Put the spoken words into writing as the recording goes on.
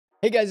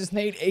Hey guys, it's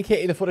Nate,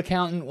 aka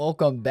TheFutAccountant.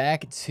 Welcome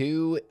back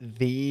to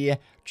the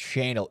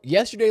channel.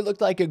 Yesterday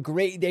looked like a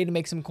great day to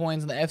make some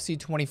coins on the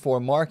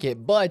FC24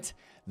 market, but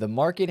the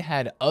market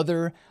had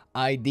other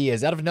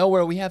ideas. Out of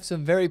nowhere, we have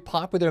some very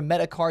popular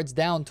meta cards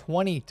down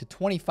 20 to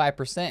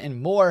 25%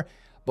 and more.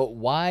 But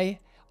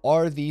why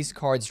are these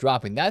cards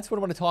dropping? That's what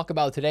I want to talk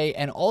about today.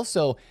 And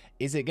also,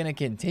 is it going to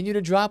continue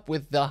to drop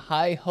with the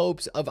high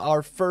hopes of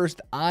our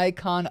first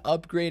icon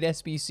upgrade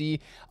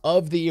SBC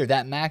of the year,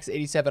 that max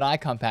 87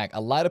 icon pack?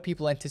 A lot of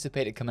people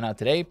anticipate it coming out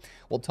today.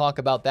 We'll talk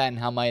about that and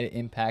how might it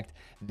impact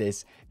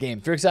this game.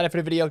 If you're excited for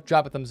the video,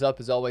 drop a thumbs up.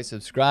 As always,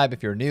 subscribe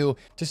if you're new.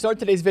 To start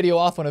today's video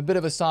off on a bit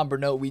of a somber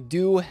note, we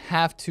do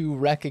have to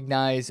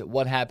recognize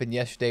what happened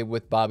yesterday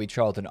with Bobby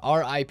Charlton.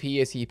 RIP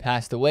as he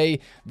passed away.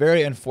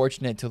 Very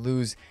unfortunate to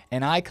lose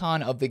an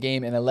icon of the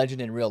game and a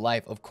legend in real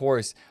life, of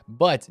course.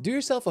 But do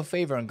yourself a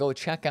favor and go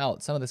check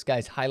out some of this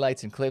guy's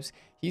highlights and clips.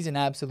 He's an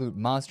absolute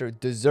monster,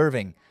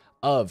 deserving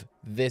of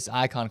this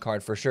icon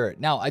card for sure.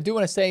 Now, I do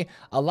want to say,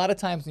 a lot of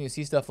times when you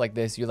see stuff like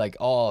this, you're like,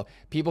 oh,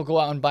 people go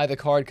out and buy the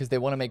card because they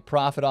want to make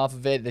profit off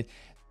of it. The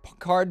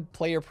card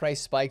player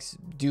price spikes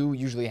do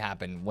usually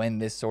happen when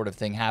this sort of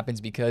thing happens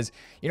because,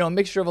 you know, a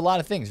mixture of a lot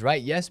of things,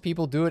 right? Yes,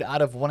 people do it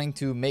out of wanting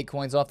to make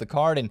coins off the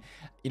card, and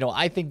you know,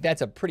 I think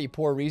that's a pretty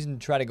poor reason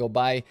to try to go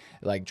buy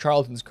like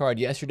Charlton's card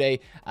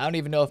yesterday. I don't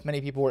even know if many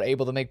people were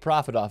able to make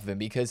profit off of him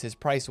because his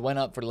price went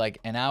up for like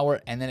an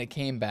hour and then it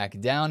came back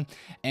down.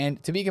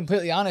 And to be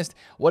completely honest,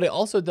 what it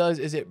also does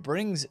is it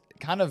brings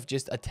kind of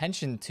just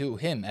attention to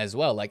him as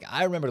well. Like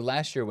I remember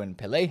last year when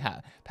Pelé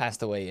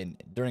passed away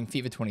and during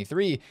FIFA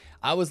 23,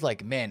 I was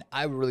like, man,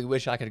 I really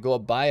wish I could go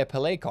buy a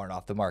Pelé card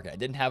off the market. I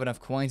didn't have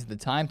enough coins at the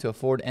time to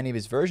afford any of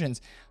his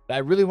versions, but I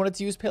really wanted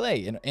to use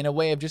Pelé in a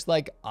way of just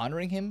like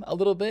honoring him a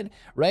little bit,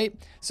 right?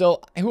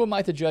 So who am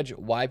I to judge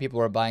why people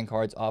are buying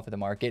cards off of the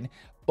market?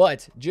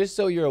 But just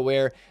so you're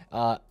aware,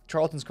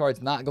 Charlton's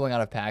card's not going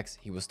out of packs.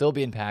 He will still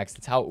be in packs.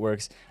 That's how it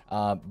works.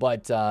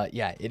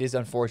 Yeah, it is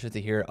unfortunate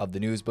to hear of the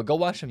news, but go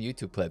watch some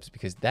YouTube clips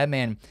because that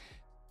man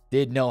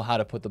did know how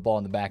to put the ball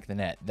in the back of the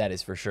net. That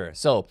is for sure.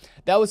 So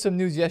that was some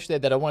news yesterday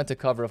that I wanted to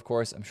cover, of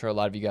course. I'm sure a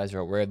lot of you guys are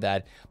aware of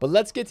that. But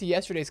let's get to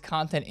yesterday's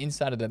content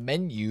inside of the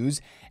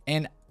menus.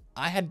 And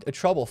I had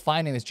trouble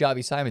finding this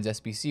Javi Simons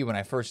SBC when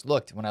I first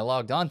looked, when I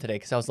logged on today,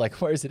 because I was like,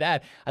 where's it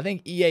at? I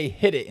think EA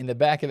hid it in the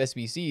back of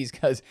SBCs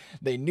because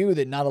they knew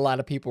that not a lot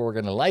of people were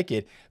going to like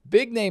it.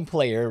 Big name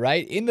player,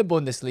 right? In the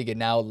Bundesliga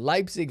now,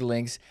 Leipzig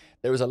Lynx.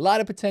 There was a lot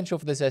of potential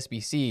for this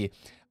SBC,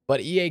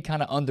 but EA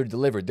kind of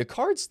under-delivered. The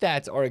card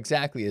stats are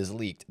exactly as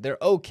leaked. They're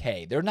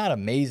okay. They're not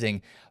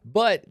amazing,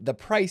 but the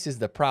price is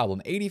the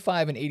problem.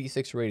 85 and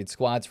 86 rated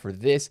squads for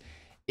this.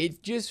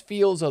 It just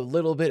feels a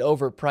little bit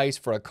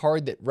overpriced for a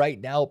card that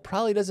right now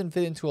probably doesn't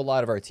fit into a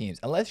lot of our teams.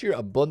 Unless you're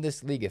a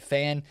Bundesliga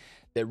fan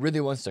that really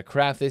wants to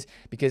craft this,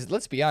 because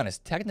let's be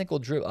honest, technical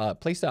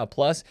playstyle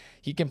plus,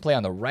 he can play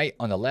on the right,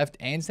 on the left,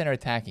 and center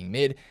attacking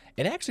mid.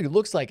 It actually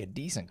looks like a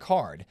decent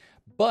card,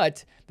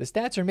 but the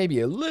stats are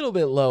maybe a little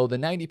bit low. The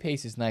 90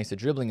 pace is nice, the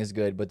dribbling is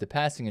good, but the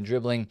passing and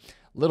dribbling,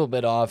 a little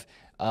bit off.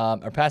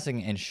 Or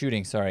passing and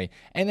shooting, sorry.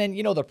 And then,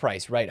 you know, the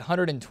price, right?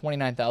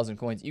 129,000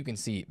 coins. You can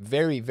see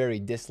very, very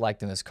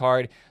disliked in this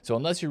card. So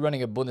unless you're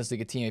running a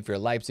Bundesliga team, if you're a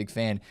Leipzig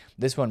fan,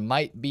 this one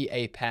might be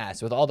a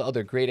pass. With all the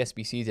other great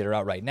SBCs that are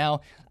out right now,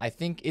 I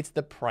think it's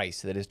the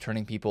price that is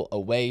turning people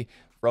away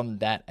from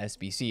that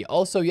SBC.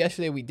 Also,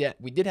 yesterday we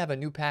did have a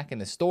new pack in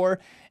the store.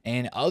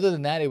 And other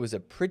than that, it was a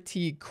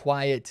pretty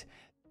quiet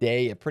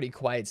day, a pretty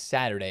quiet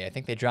Saturday. I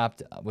think they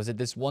dropped, was it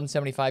this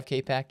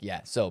 175k pack?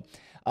 Yeah, so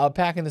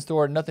pack in the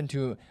store, nothing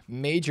too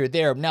major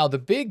there. Now, the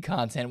big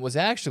content was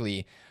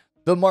actually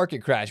the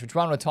market crash, which I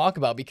want to talk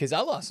about because I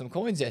lost some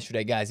coins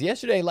yesterday, guys.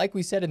 Yesterday, like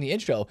we said in the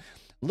intro,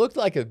 looked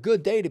like a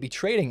good day to be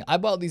trading. I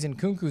bought these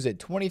Nkunkus at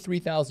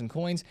 23,000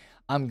 coins.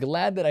 I'm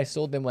glad that I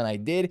sold them when I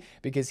did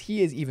because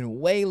he is even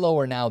way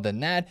lower now than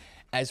that,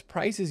 as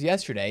prices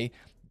yesterday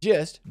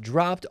just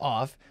dropped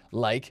off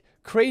like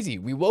crazy.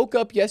 We woke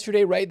up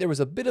yesterday, right? There was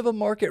a bit of a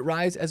market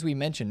rise, as we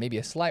mentioned, maybe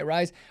a slight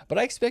rise, but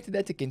I expected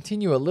that to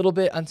continue a little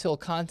bit until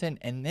content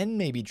and then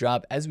maybe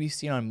drop, as we've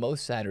seen on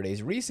most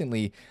Saturdays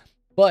recently.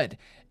 But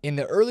in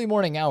the early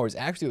morning hours,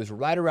 actually it was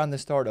right around the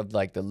start of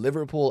like the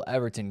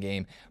Liverpool-Everton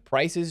game,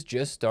 prices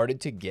just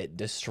started to get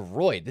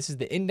destroyed. This is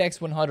the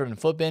Index 100 in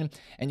Futbin,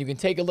 and you can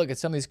take a look at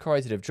some of these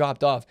cards that have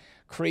dropped off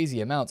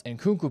crazy amounts, and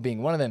Nkunku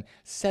being one of them.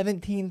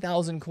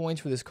 17,000 coins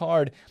for this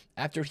card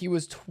after he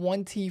was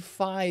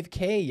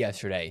 25k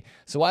yesterday.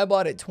 So I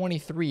bought at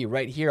 23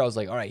 right here. I was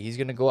like, all right, he's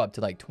going to go up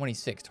to like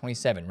 26,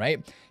 27,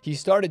 right? He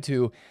started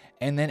to,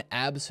 and then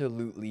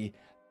absolutely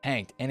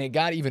tanked, and it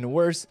got even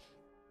worse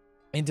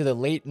into the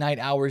late night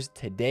hours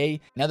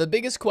today. Now, the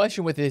biggest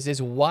question with this is,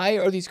 why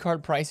are these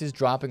card prices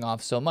dropping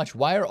off so much?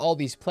 Why are all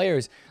these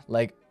players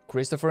like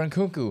Christopher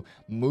Nkunku,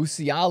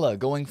 Musiala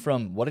going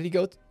from, what did he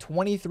go,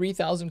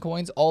 23,000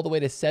 coins all the way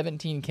to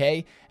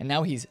 17k, and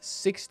now he's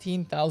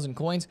 16,000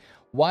 coins?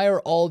 Why are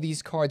all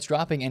these cards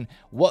dropping, and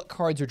what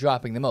cards are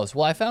dropping the most?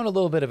 Well, I found a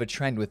little bit of a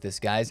trend with this,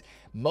 guys.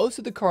 Most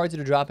of the cards that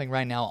are dropping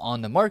right now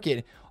on the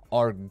market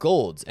are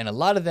golds, and a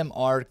lot of them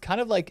are kind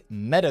of like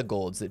meta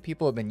golds that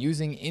people have been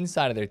using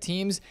inside of their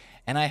teams.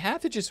 And I have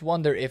to just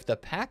wonder if the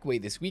pack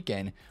weight this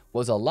weekend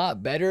was a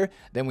lot better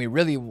than we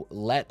really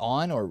let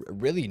on or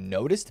really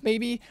noticed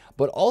maybe.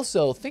 But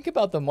also think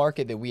about the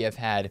market that we have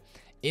had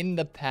in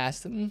the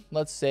past,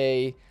 let's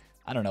say,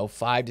 I don't know,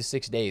 5 to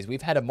 6 days.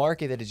 We've had a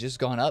market that has just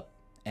gone up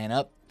and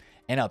up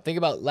and up. Think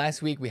about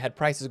last week. We had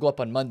prices go up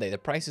on Monday. The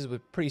prices were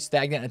pretty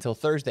stagnant until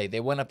Thursday. They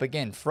went up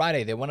again.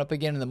 Friday, they went up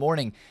again in the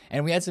morning.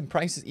 And we had some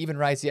prices even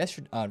rise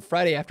yesterday on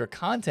Friday after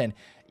content,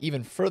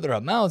 even further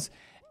amounts.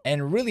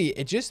 And really,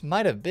 it just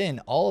might have been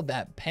all of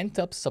that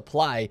pent-up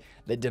supply.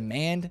 The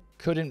demand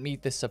couldn't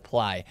meet the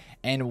supply.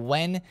 And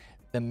when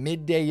the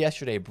midday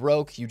yesterday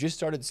broke, you just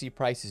started to see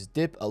prices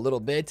dip a little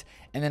bit.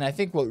 And then I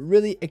think what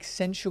really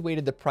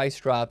accentuated the price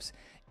drops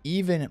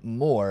even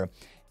more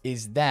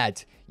is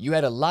that you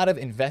had a lot of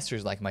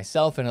investors like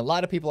myself, and a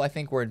lot of people I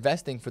think were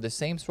investing for the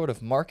same sort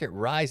of market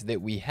rise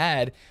that we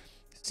had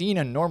seen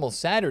on normal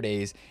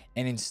Saturdays,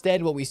 and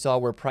instead what we saw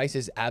were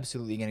prices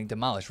absolutely getting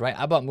demolished, right?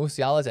 I bought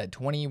Musialas at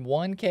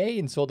 21K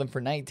and sold them for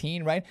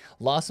 19, right?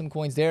 Lost some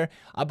coins there.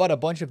 I bought a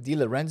bunch of Di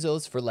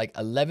Lorenzos for like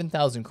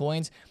 11,000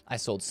 coins. I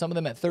sold some of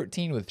them at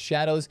 13 with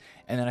shadows,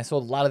 and then I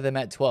sold a lot of them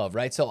at 12,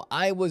 right? So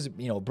I was,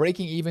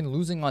 breaking even,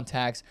 losing on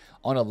tax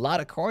on a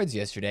lot of cards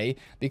yesterday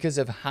because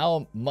of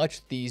how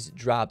much these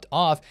dropped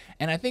off.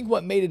 And I think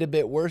what made it a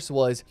bit worse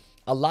was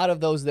a lot of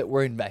those that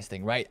were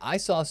investing, right? I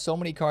saw so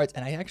many cards,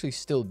 and I actually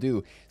still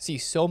do see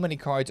so many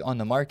cards on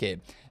the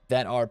market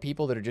that are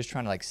people that are just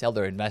trying to like sell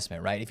their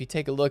investment, right? If you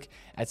take a look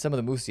at some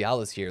of the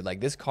Musialas here, like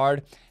this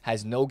card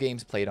has no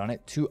games played on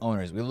it, 2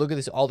 owners. We look at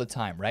this all the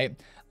time, right?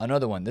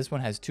 Another one, this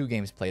one has 2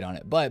 games played on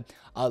it. But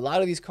a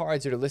lot of these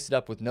cards that are listed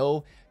up with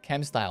no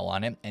chem style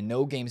on it and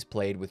no games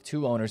played with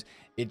 2 owners,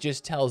 it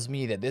just tells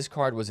me that this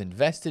card was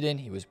invested in,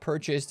 he was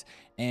purchased,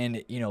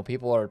 and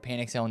people are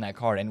panic selling that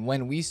card. And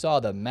when we saw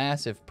the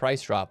massive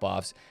price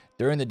drop-offs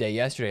during the day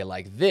yesterday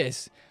like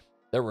this,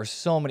 there were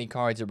so many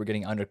cards that were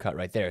getting undercut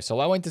right there. So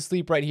I went to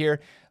sleep right here,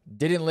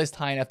 didn't list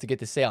high enough to get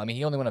the sale. I mean,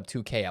 he only went up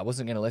 2K. I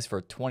wasn't going to list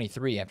for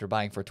 23 after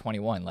buying for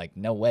 21. Like,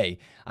 no way.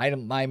 I had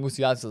my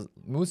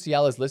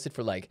Musialas listed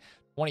for like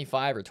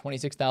 25 or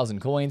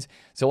 26,000 coins.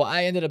 So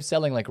I ended up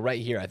selling like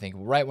right here, I think,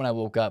 right when I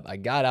woke up. I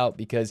got out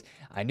because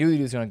I knew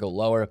he was going to go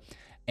lower,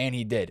 and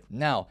he did.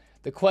 Now,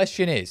 the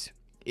question is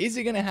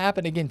it going to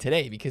happen again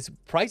today? Because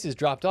prices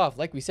dropped off,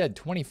 like we said,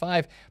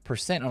 25%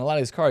 on a lot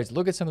of these cards.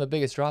 Look at some of the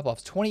biggest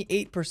drop-offs.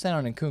 28%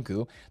 on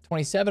Nkunku,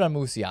 27% on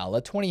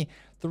Musiala,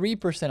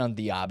 23% on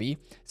Diaby.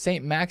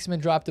 St.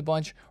 Maximin dropped a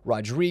bunch.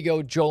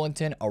 Rodrigo,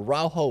 Jolinton,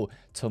 Araujo,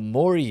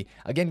 Tomori.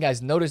 Again,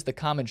 guys, notice the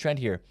common trend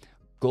here.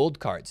 Gold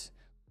cards.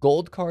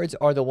 Gold cards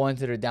are the ones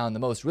that are down the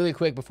most. Really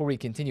quick before we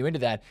continue into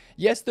that,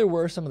 yes, there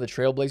were some of the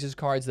Trailblazers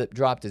cards that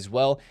dropped as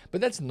well,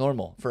 but that's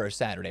normal for a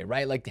Saturday,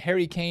 right? Like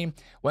Harry Kane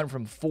went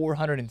from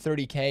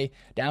 430K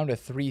down to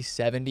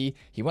 370.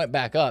 He went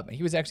back up, and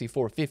he was actually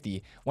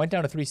 450, went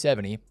down to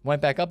 370, went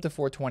back up to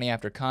 420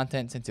 after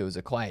content since it was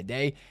a quiet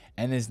day,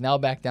 and is now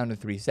back down to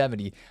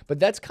 370. But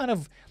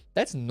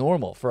that's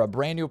normal for a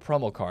brand new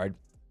promo card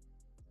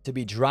to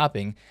be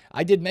dropping.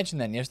 I did mention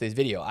that in yesterday's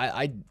video.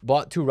 I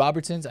bought 2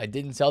 Robertsons. I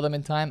didn't sell them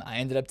in time. I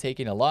ended up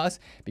taking a loss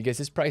because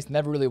his price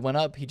never really went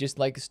up. He just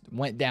like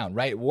went down,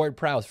 right?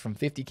 Ward-Prowse from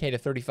 50K to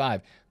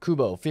 35.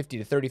 Kubo, 50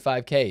 to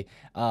 35K.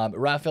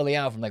 Rafael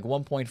Leao from like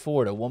 1.4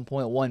 to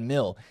 1.1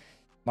 mil.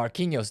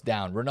 Marquinhos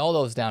down.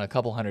 Ronaldo's down a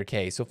couple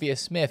 100K. Sophia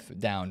Smith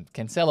down.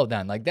 Cancelo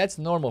down. Like, that's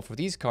normal for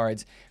these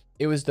cards.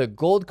 It was the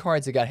gold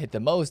cards that got hit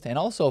the most. And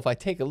also, if I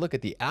take a look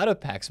at the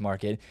out-of-packs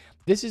market,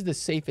 this is the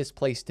safest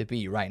place to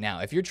be right now.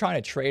 If you're trying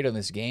to trade on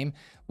this game,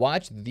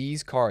 watch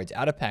these cards.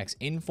 Out-of-packs,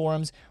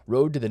 Informs,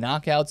 Road to the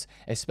Knockouts,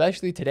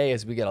 especially today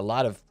as we get a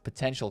lot of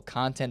potential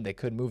content that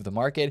could move the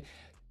market.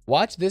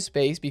 Watch this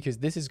space because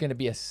this is going to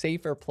be a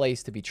safer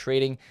place to be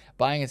trading,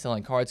 buying and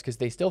selling cards because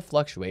they still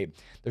fluctuate.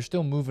 They're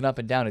still moving up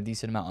and down a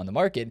decent amount on the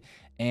market.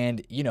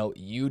 And,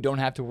 you don't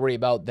have to worry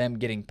about them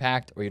getting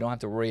packed, or you don't have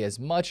to worry as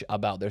much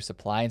about their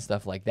supply and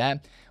stuff like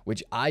that,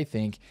 which I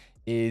think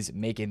is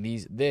making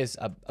this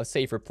a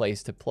safer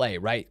place to play,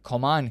 right?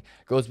 Coman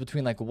goes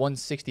between like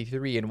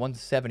 163 and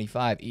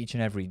 175 each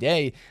and every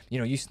day.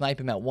 You snipe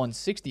him at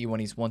 160 when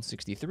he's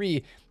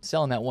 163,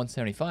 sell him at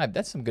 175.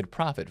 That's some good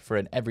profit for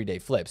an everyday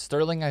flip.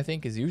 Sterling, I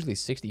think, is usually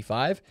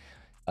 65.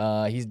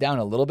 He's down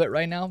a little bit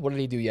right now. What did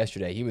he do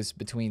yesterday? He was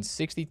between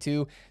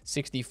 62,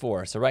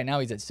 64. So right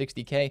now he's at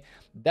 60K.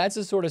 That's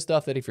the sort of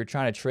stuff that if you're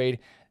trying to trade,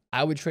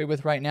 I would trade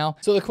with right now.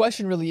 So the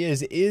question really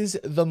is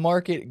the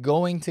market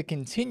going to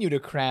continue to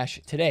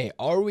crash today?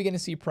 Are we going to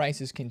see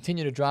prices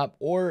continue to drop,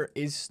 or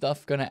is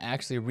stuff going to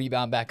actually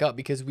rebound back up?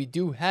 Because we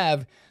do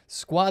have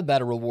squad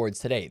battle rewards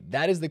today.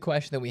 That is the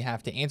question that we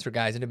have to answer,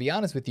 guys. And to be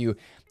honest with you,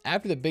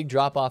 after the big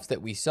drop-offs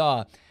that we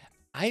saw,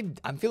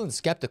 I'm feeling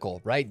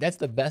skeptical, right? That's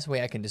the best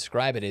way I can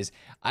describe it is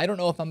I don't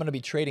know if I'm going to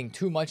be trading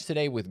too much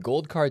today with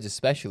gold cards,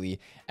 especially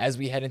as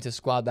we head into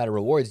squad battle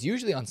rewards.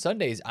 Usually on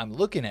Sundays, I'm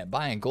looking at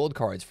buying gold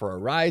cards for a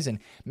rise, and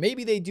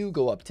maybe they do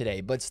go up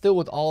today, but still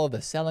with all of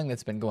the selling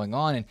that's been going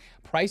on and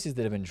prices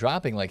that have been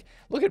dropping, like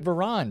look at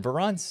Varane.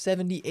 Varane's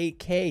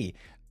 78K.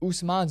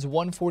 Usman's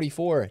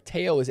 144.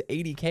 Teo is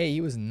 80K.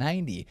 He was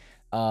 90.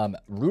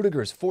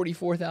 Rudiger's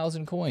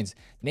 44,000 coins.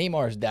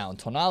 Neymar's down.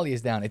 Tonali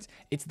is down.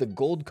 It's the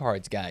gold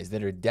cards, guys,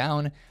 that are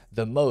down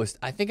the most.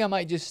 I think I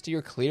might just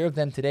steer clear of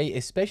them today,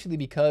 especially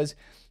because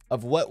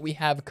of what we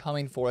have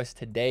coming for us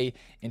today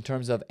in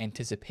terms of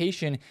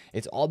anticipation.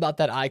 It's all about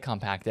that icon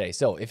pack today.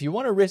 So if you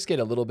want to risk it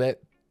a little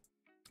bit,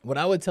 what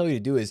I would tell you to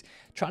do is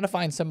try to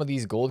find some of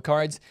these gold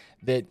cards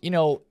that, you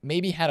know,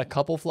 maybe had a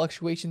couple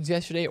fluctuations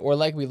yesterday, or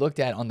like we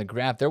looked at on the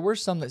graph, there were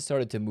some that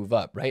started to move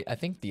up, right? I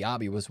think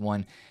Diaby was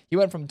one. He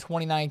went from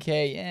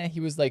 29K, he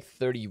was like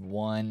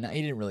 31.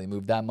 He didn't really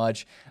move that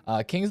much.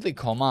 Kingsley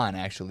Coman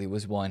actually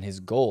was one, his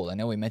gold. I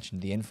know we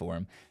mentioned the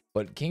Inform,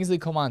 but Kingsley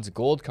Coman's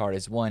gold card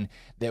is one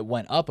that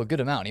went up a good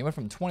amount. He went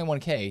from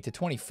 21K to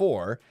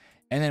 24,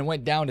 and then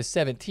went down to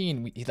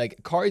 17.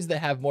 Like cards that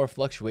have more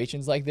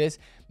fluctuations like this,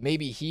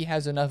 maybe he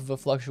has enough of a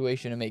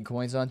fluctuation to make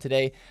coins on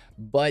today.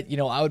 But, you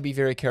know, I would be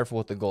very careful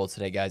with the golds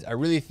today, guys. I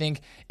really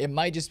think it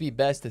might just be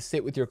best to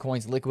sit with your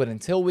coins liquid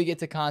until we get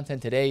to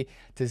content today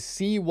to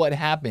see what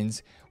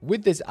happens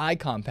with this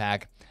icon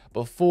pack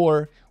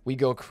before we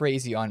go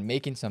crazy on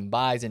making some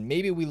buys. And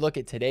maybe we look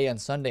at today on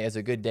Sunday as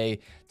a good day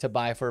to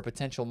buy for a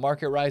potential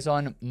market rise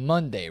on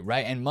Monday,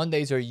 right? And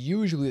Mondays are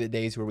usually the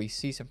days where we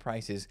see some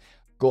prices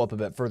go up a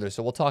bit further.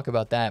 So we'll talk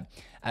about that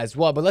as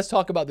well. But let's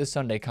talk about this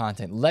Sunday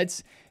content.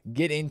 Let's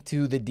get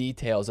into the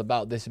details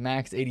about this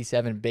Max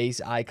 87 base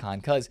icon,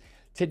 because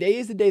today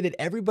is the day that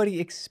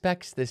everybody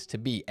expects this to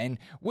be, and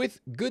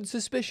with good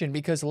suspicion,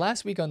 because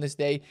last week on this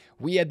day,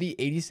 we had the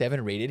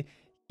 87 rated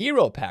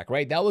hero pack,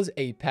 right? That was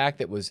a pack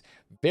that was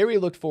very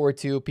looked forward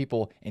to.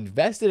 People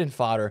invested in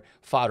fodder.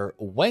 Fodder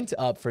went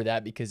up for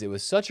that because it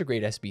was such a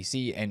great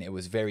SBC and it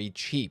was very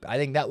cheap. I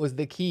think that was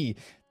the key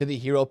to the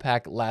hero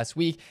pack last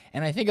week.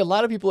 And I think a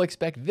lot of people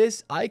expect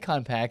this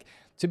icon pack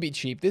to be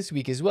cheap this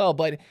week as well,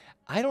 but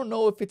I don't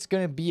know if it's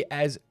going to be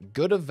as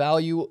good of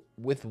value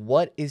with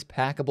what is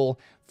packable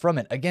from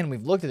it. Again,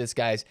 we've looked at this,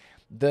 guys.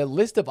 The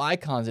list of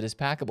icons that is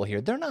packable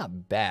here, they're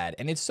not bad.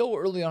 And it's so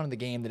early on in the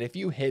game that if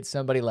you hit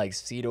somebody like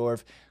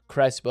Seedorf,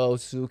 Crespo,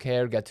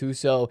 Suker,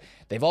 Gattuso,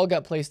 they've all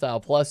got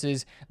playstyle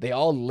pluses. They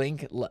all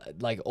link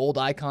like old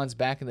icons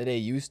back in the day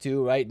used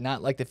to, right?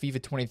 Not like the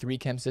FIFA 23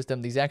 chem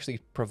system. These actually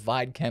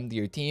provide chem to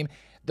your team.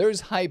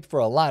 There's hype for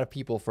a lot of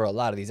people for a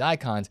lot of these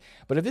icons.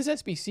 But if this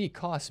SBC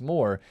costs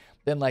more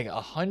than like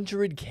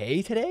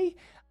 100K today,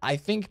 I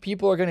think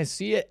people are going to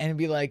see it and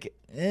be like,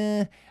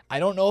 I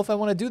don't know if I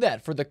want to do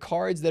that for the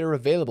cards that are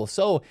available.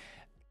 So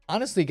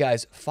honestly,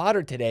 guys,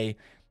 fodder today,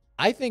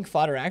 I think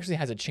fodder actually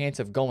has a chance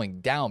of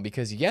going down,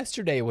 because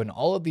yesterday when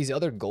all of these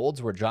other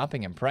golds were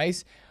dropping in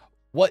price,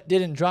 what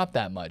didn't drop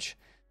that much?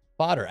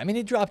 Fodder. I mean,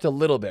 it dropped a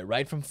little bit,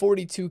 right? From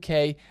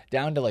 42K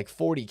down to like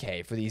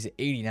 40K for these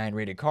 89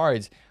 rated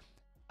cards.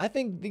 I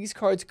think these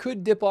cards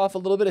could dip off a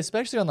little bit,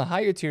 especially on the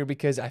higher tier,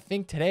 because I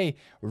think today,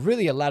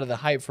 really a lot of the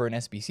hype for an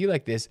SBC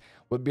like this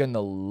would be on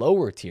the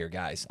lower tier,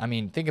 guys. I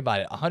mean, think about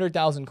it.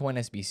 100,000 coin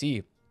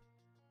SBC,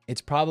 it's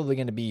probably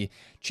going to be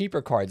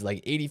cheaper cards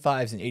like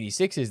 85s and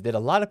 86s that a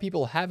lot of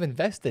people have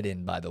invested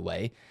in, by the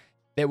way,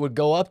 that would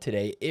go up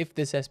today if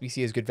this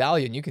SBC is good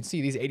value. And you can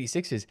see these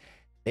 86s,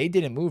 they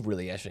didn't move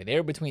really yesterday. They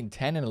were between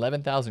 10 and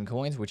 11,000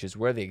 coins, which is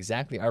where they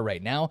exactly are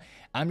right now.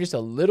 I'm just a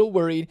little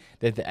worried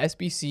that the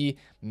SBC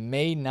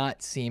may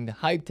not seem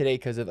hyped today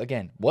because of,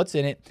 again, what's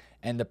in it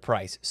and the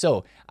price.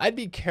 So I'd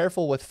be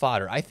careful with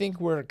fodder. I think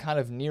we're kind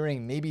of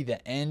nearing maybe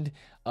the end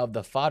of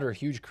the fodder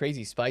huge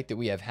crazy spike that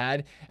we have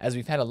had, as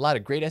we've had a lot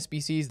of great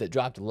SBCs that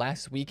dropped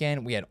last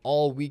weekend. We had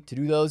all week to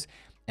do those,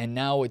 and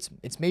now it's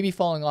maybe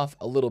falling off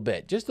a little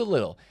bit, just a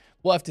little.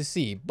 We'll have to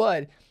see,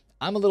 but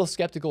I'm a little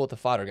skeptical with the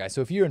fodder, guys.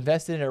 So if you're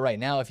invested in it right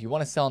now, if you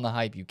want to sell on the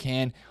hype, you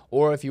can.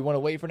 Or if you want to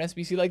wait for an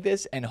SBC like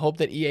this and hope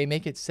that EA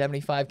make it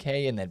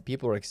 75K and that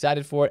people are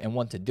excited for it and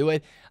want to do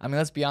it. I mean,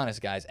 let's be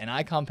honest, guys. An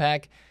icon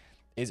pack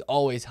is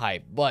always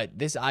hype. But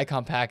this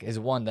icon pack is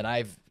one that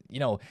I've, you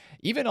know,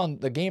 even on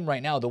the game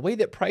right now, the way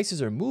that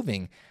prices are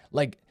moving,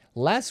 like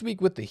last week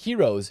with the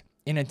heroes,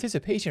 in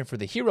anticipation for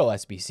the hero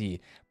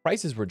SBC,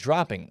 prices were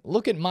dropping.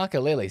 Look at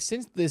Makalele.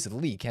 Since this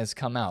leak has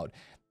come out,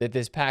 that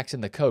this pack's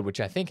in the code, which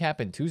I think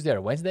happened Tuesday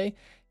or Wednesday,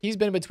 he's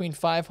been between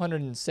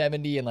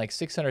 570 and like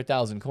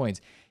 600,000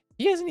 coins.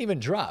 He hasn't even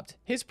dropped.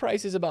 His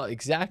price is about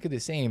exactly the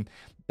same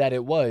that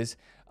it was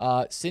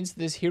since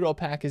this hero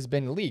pack has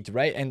been leaked,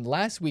 right? And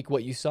last week,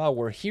 what you saw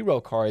were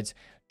hero cards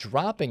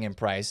dropping in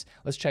price.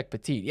 Let's check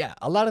Petit. Yeah,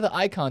 a lot of the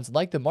icons,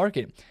 like the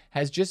market,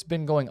 has just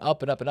been going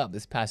up and up and up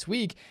this past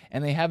week,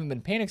 and they haven't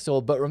been panic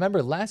sold. But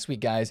remember last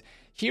week, guys,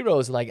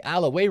 heroes like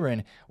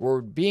Alawarin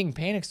were being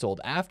panic sold.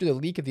 After the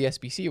leak of the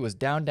SBC, it was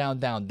down, down,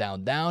 down,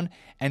 down, down.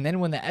 And then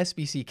when the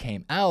SBC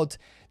came out,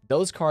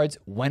 those cards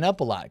went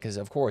up a lot because,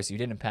 of course, you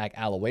didn't pack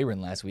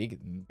Alawayron last week.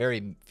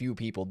 Very few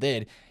people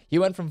did. He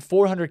went from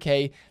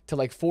 400K to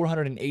like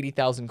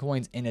 480,000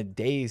 coins in a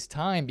day's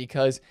time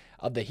because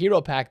of the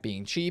hero pack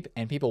being cheap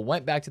and people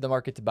went back to the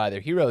market to buy their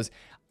heroes.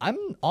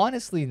 I'm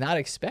honestly not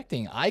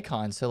expecting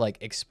icons to like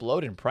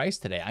explode in price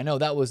today. I know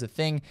that was a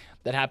thing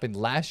that happened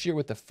last year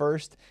with the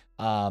first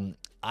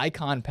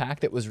icon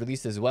pack that was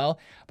released as well,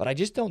 but I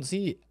don't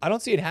see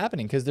it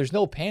happening because there's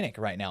no panic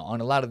right now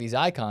on a lot of these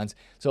icons.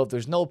 So if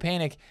there's no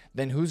panic,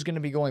 then who's going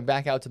to be going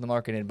back out to the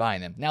market and buying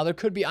them? Now there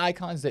could be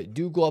icons that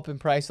do go up in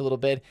price a little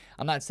bit.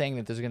 I'm not saying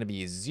that there's going to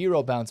be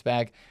zero bounce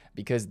back,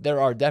 because there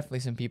are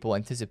definitely some people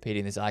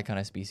anticipating this icon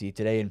SBC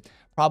today and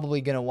probably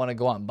going to want to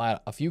go out and buy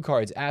a few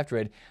cards after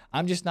it.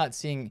 I'm just not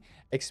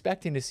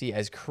expecting to see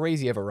as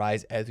crazy of a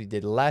rise as we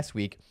did last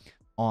week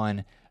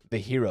on the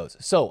heroes.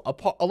 So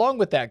along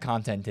with that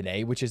content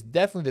today, which is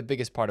definitely the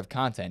biggest part of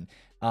content,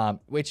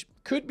 which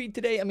could be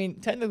today. I mean,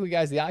 technically,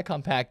 guys, the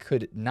icon pack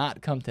could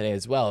not come today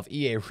as well. If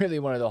EA really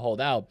wanted to hold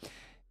out,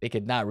 they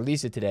could not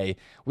release it today.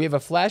 We have a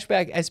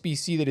flashback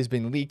SBC that has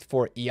been leaked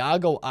for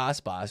Iago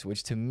Aspas,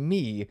 which to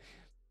me,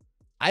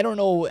 I don't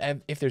know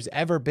if there's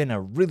ever been a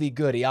really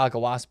good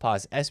Iago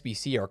Aspas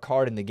SBC or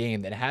card in the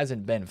game that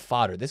hasn't been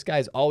fodder. This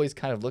guy's always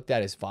kind of looked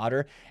at as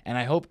fodder, and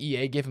I hope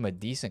EA give him a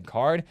decent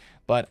card,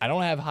 but I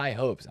don't have high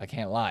hopes. I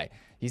can't lie.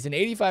 He's an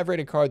 85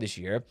 rated card this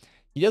year.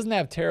 He doesn't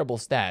have terrible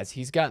stats.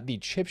 He's got the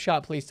Chip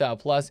Shot Playstyle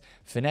Plus,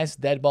 Finesse,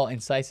 Deadball,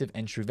 Incisive,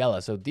 and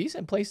Trivella. So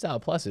decent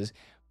playstyle pluses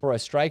for a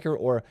striker,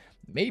 or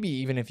maybe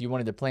even if you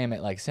wanted to play him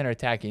at like center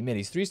attacking mid.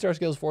 He's 3-star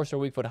skills, 4-star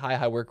weak foot,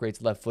 high work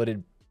rates,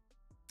 left-footed.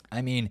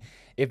 I mean,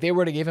 if they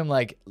were to give him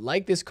like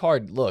this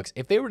card looks,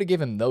 if they were to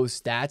give him those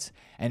stats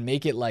and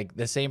make it like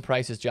the same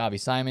price as Javi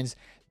Simons,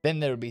 then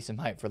there would be some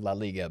hype for La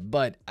Liga.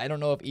 But I don't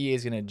know if EA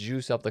is going to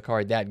juice up the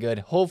card that good.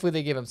 Hopefully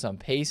they give him some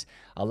pace.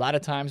 A lot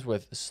of times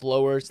with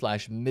slower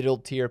 / middle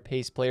tier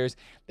pace players,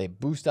 they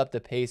boost up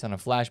the pace on a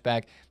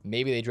flashback.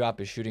 Maybe they drop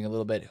his shooting a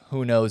little bit.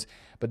 Who knows?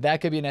 But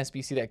that could be an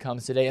SBC that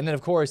comes today. And then,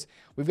 of course,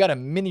 we've got a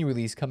mini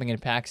release coming in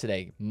packs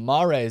today.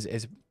 Mahrez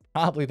is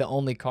probably the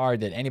only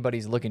card that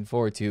anybody's looking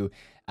forward to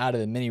out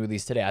of the mini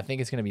release today. I think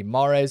it's going to be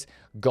Mahrez,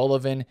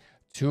 Golovin,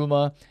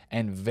 Tuma,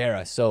 and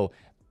Vera. So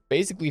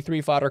basically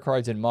 3 fodder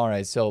cards in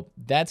Mahrez. So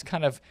that's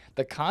kind of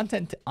the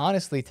content,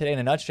 honestly, today in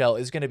a nutshell,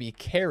 is going to be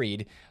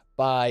carried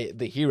by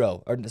the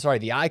hero, or sorry,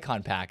 the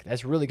icon pack.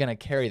 That's really going to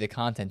carry the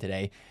content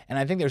today. And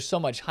I think there's so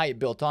much hype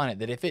built on it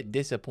that if it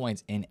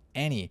disappoints in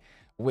any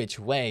which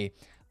way,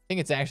 I think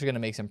it's actually going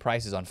to make some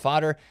prices on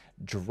fodder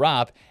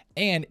drop.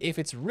 And if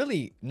it's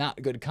really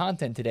not good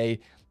content today,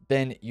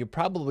 then you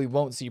probably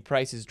won't see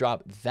prices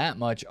drop that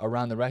much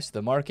around the rest of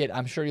the market.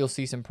 I'm sure you'll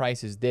see some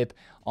prices dip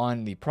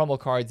on the promo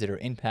cards that are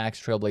in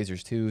packs,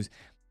 Trailblazers 2s.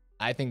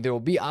 I think there will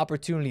be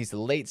opportunities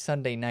late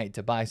Sunday night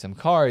to buy some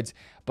cards,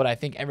 but I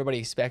think everybody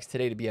expects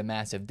today to be a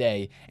massive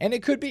day. And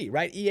it could be,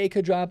 right? EA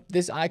could drop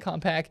this icon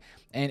pack,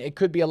 and it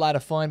could be a lot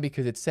of fun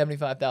because it's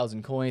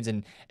 75,000 coins,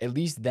 and at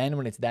least then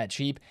when it's that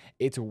cheap,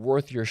 it's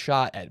worth your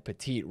shot at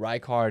Petit,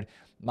 Rijkaard,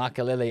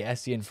 Makelele,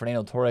 Essie, and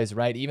Fernando Torres,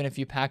 right? Even if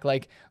you pack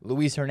like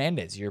Luis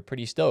Hernandez, you're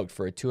pretty stoked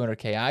for a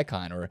 200K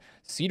icon, or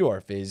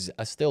Seedorf is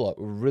still a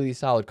really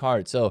solid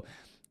card. So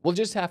we'll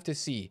just have to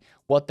see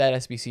what that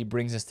SBC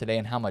brings us today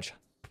and how much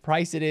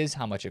price it is,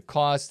 how much it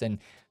costs, and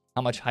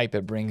how much hype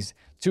it brings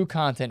to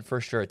content for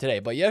sure today.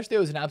 But yesterday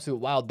was an absolute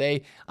wild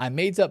day. I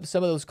made up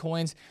some of those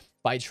coins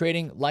by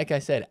trading, like I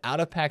said, out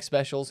of pack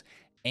specials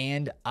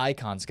and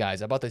icons,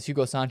 guys. I bought this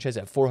Hugo Sanchez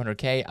at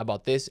 400K. I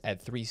bought this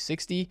at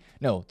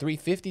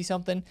 350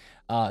 something.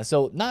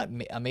 So not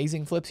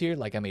amazing flips here.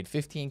 Like I made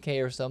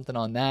 15K or something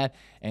on that,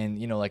 and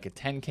you know, like a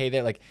 10K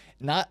there. Like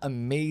not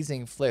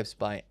amazing flips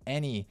by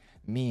any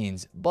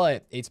means,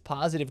 but it's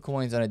positive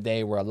coins on a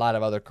day where a lot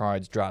of other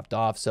cards dropped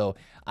off. So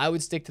I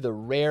would stick to the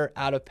rare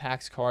out of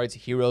packs cards,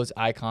 heroes,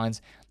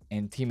 icons,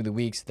 and team of the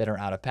weeks that are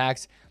out of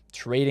packs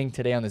trading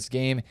today on this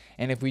game.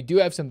 And if we do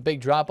have some big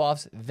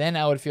drop-offs, then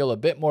I would feel a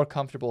bit more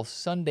comfortable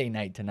Sunday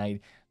night tonight,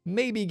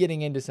 maybe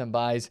getting into some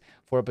buys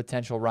for a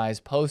potential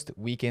rise post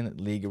weekend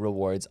league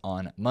rewards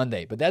on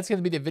Monday. But that's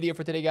going to be the video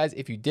for today, guys.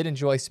 If you did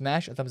enjoy,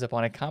 smash a thumbs up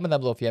on it, comment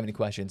down below if you have any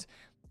questions,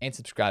 and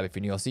subscribe if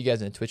you're new. I'll see you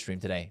guys in the Twitch stream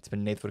today. It's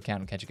been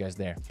TheFutAccountant. Catch you guys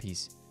there.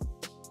 Peace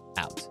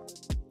out.